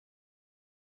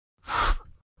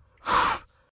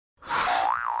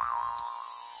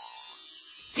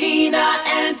Tina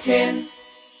and Tin.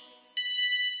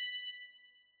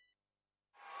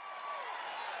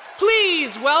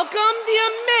 Please welcome the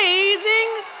amazing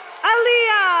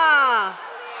ALIA!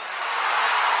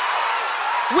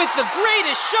 With the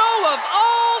greatest show of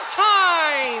all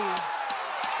time!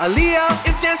 ALIA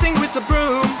is dancing with the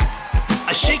broom,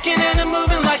 a shaking and a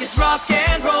moving like it's rock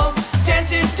and roll.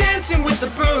 Dancing, dancing with the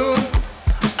broom,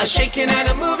 a shaking and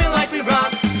a moving like we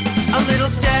rock. A little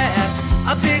step,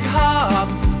 a big hop,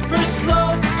 first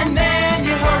slow and then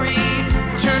you hurry.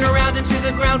 Turn around into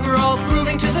the ground, we're all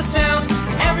grooving to the sound.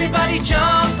 Everybody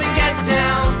jump and get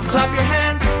down. Clap your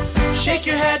hands, shake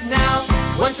your head now.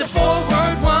 One step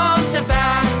forward, one step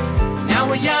back. Now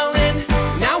we're yelling,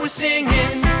 now we're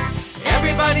singing.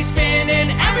 Everybody's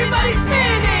spinning, everybody's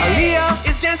spinning. ALIA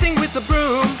is dancing with the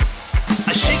broom,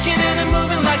 a shaking and a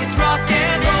moving like it's rock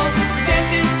and roll.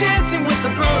 Dancing, dancing with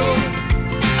the broom,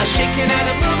 a shaking and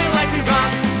a moving like we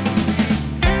rock.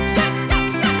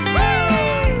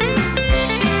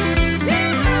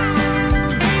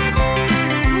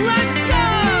 Let's go!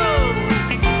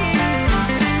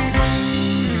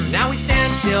 Now we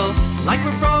stand still like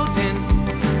we're frozen,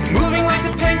 moving like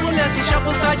the penguin as we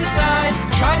shuffle side to side.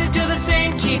 Try to do the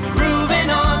same, keep grooving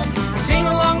on. Sing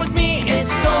along with me,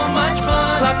 it's so much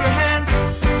fun. Clap your hands,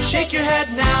 shake your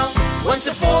head now. One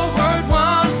step forward,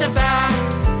 one step back.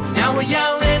 Now we're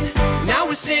yelling, now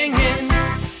we're singing.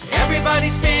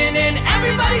 Everybody's spinning,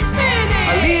 everybody's spinning.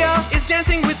 ALIA is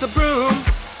dancing with the broom,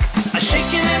 a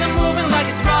shaking and a moving like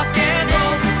it's rock and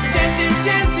roll. Dancing,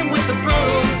 dancing with the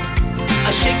broom,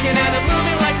 a shaking and a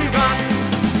moving like we rock.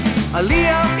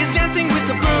 ALIA is dancing with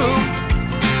the broom,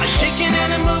 a shaking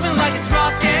and a moving like it's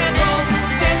rock and roll.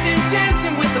 Dancing,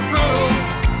 dancing with the broom,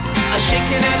 a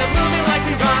shaking and a moving like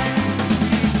we rock.